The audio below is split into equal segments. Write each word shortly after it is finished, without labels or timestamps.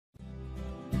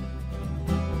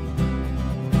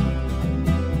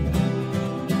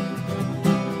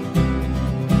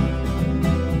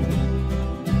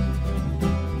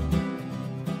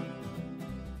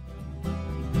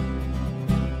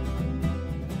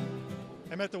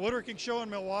I'm at the Woodworking Show in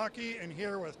Milwaukee and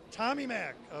here with Tommy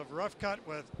Mack of Rough Cut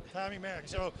with Tommy Mack.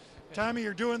 So, Tommy,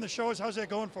 you're doing the shows. How's that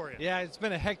going for you? Yeah, it's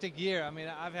been a hectic year. I mean,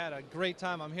 I've had a great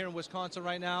time. I'm here in Wisconsin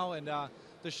right now, and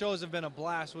the shows have been a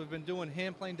blast. We've been doing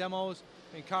hand-plane demos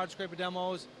and card scraper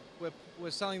demos. We're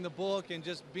selling the book and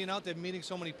just being out there meeting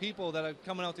so many people that are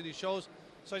coming out to these shows.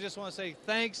 So I just want to say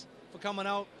thanks for coming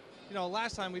out. You know,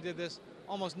 last time we did this,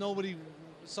 almost nobody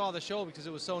saw the show because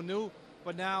it was so new.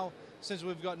 But now, since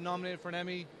we've got nominated for an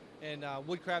Emmy, and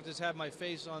Woodcrafters have my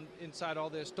face on inside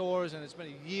all their stores, and it's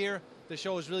been a year, the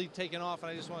show has really taken off,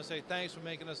 and I just want to say thanks for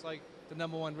making us like the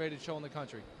 #1 rated show in the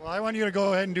country. Well, I want you to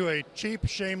go ahead and do a cheap,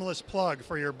 shameless plug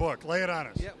for your book. Lay it on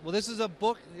us. Yeah, well, this is a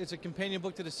book. It's a companion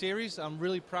book to the series. I'm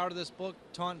really proud of this book.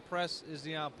 Taunton Press is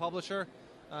the publisher.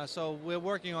 So we're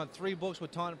working on 3 books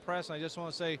with Taunton Press, and I just want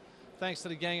to say thanks to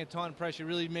the gang at Taunton Press. You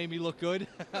really made me look good.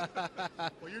 Well,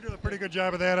 you're doing a pretty good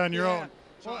job of that on your own.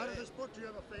 So out of this book, do you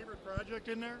have a favorite project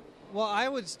in there? Well, I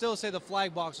would still say the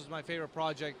Flag Box was my favorite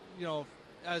project, you know,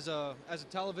 as a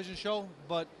television show.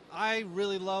 But I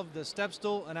really love the step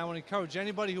stool, and I want to encourage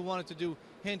anybody who wanted to do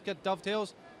hand-cut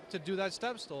dovetails to do that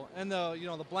step stool. And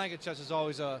the blanket chest is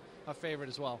always a favorite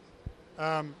as well.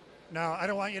 Now, I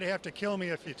don't want you to have to kill me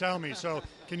if you tell me, so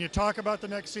can you talk about the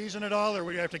next season at all, or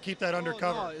would you have to keep that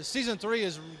undercover? No, season 3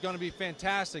 is going to be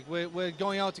fantastic. We're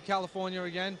going out to California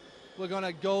again. We're going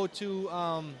to go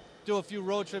to do a few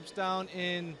road trips down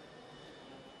in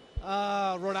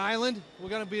Rhode Island. We're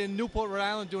going to be in Newport, Rhode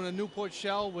Island, doing a Newport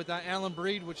shell with Alan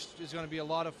Breed, which is going to be a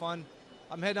lot of fun.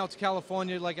 I'm heading out to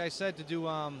California, like I said, to do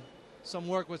some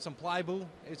work with some Plyboo.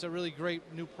 It's a really great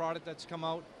new product that's come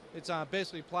out. It's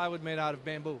basically plywood made out of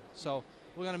bamboo. So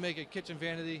we're going to make a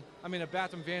a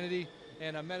bathroom vanity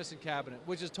and a medicine cabinet,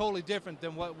 which is totally different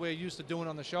than what we're used to doing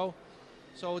on the show.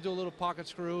 So we'll do a little pocket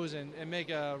screws and make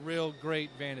a real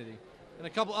great vanity. And a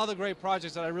couple other great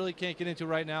projects that I really can't get into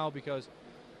right now because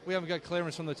we haven't got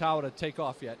clearance from the tower to take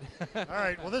off yet. All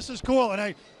right. Well, this is cool,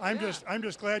 and I'm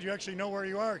just glad you actually know where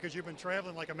you are because you've been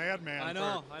traveling like a madman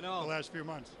for the last few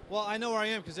months. Well, I know where I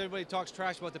am because everybody talks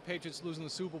trash about the Patriots losing the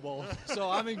Super Bowl. So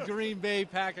I'm in Green Bay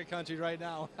Packer country right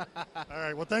now. All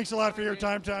right. Well, thanks a lot for your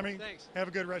time, Tommy. Thanks. Have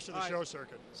a good rest of the show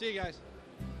circuit. See you guys.